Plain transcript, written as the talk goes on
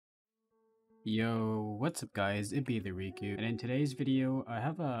Yo, what's up guys, 𝓊𝓈𝒾𝓻𝓭, and in today's video I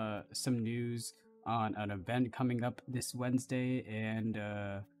have some news on an event coming up this Wednesday and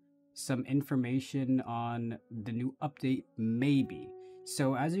some information on the new update maybe.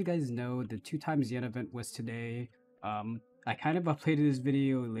 So as you guys know, the 2x Yen event was today. I kind of uploaded this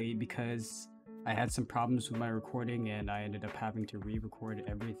video late because I had some problems with my recording and I ended up having to re-record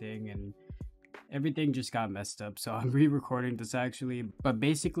everything and everything just got messed up, so I'm re-recording this actually. But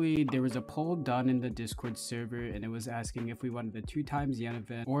basically there was a poll done in the Discord server and it was asking if we wanted the 2x Yen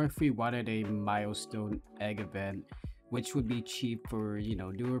event or if we wanted a milestone egg event, which would be cheap for, you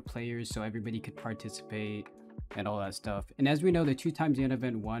know, newer players so everybody could participate and all that stuff. And as we know, the 2x Yen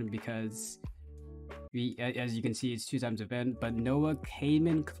event won because as you can see, it's 2x event, but Noah came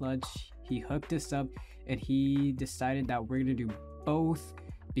in clutch. He hooked us up and he decided that we're gonna do both,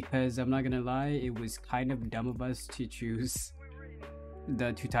 because I'm not gonna lie, it was kind of dumb of us to choose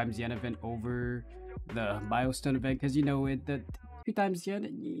the 2x Yen event over the milestone event, because you know the 2x Yen,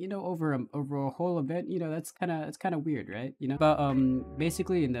 you know, over a whole event, you know, that's kind of weird, right? You know. But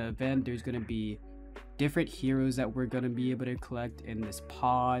basically in the event there's gonna be different heroes that we're gonna be able to collect in this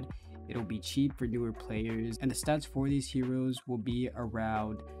pod. It'll be cheap for newer players, and the stats for these heroes will be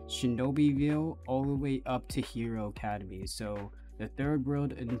around Shinobi-ville all the way up to Hero Academy. So the 3rd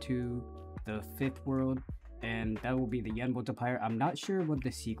world into the 5th world, and that will be the Yen multiplier. I'm not sure what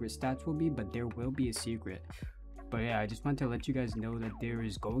the secret stats will be, but there will be a secret. But yeah, I just want to let you guys know that there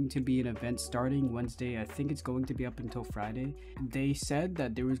is going to be an event starting Wednesday. I think it's going to be up until Friday. They said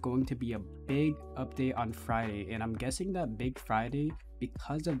that there was going to be a big update on Friday, and I'm guessing that big Friday,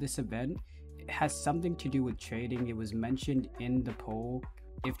 because of this event, it has something to do with trading. It was mentioned in the poll,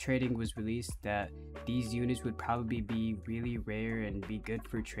 if trading was released, that these units would probably be really rare and be good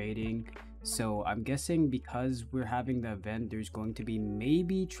for trading. So I'm guessing because we're having the event, there's going to be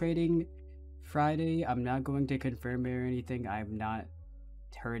maybe trading Friday. I'm not going to confirm it or anything. I've not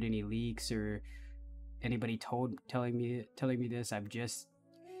heard any leaks or anybody telling me this.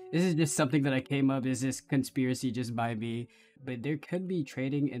 This is just something that I came up. Is this conspiracy just by me? But there could be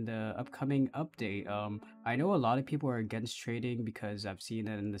trading in the upcoming update. I know a lot of people are against trading because I've seen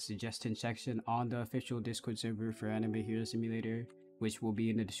it in the suggestion section on the official Discord server for Anime Hero Simulator, which will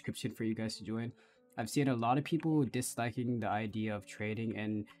be in the description for you guys to join. I've seen a lot of people disliking the idea of trading,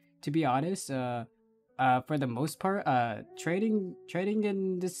 and to be honest, for the most part, trading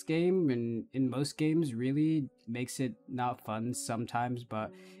in this game and in most games really makes it not fun sometimes,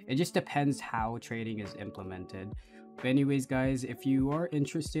 but it just depends how trading is implemented. But anyways guys, if you are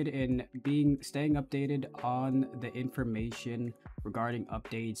interested in staying updated on the information regarding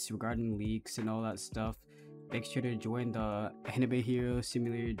updates, regarding leaks and all that stuff, make sure to join the Anime Hero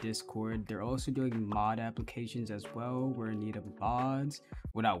Simulator Discord. They're also doing mod applications as well. We're in need of mods.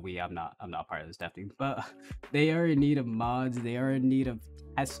 Well, not we. I'm not part of this definitely, but they are in need of mods. They are in need of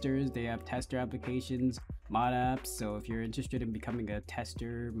testers. They have tester applications, mod apps. So if you're interested in becoming a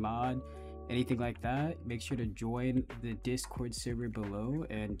tester, mod, anything like that, make sure to join the Discord server below.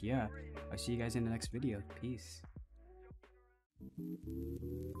 And yeah, I'll see you guys in the next video. Peace.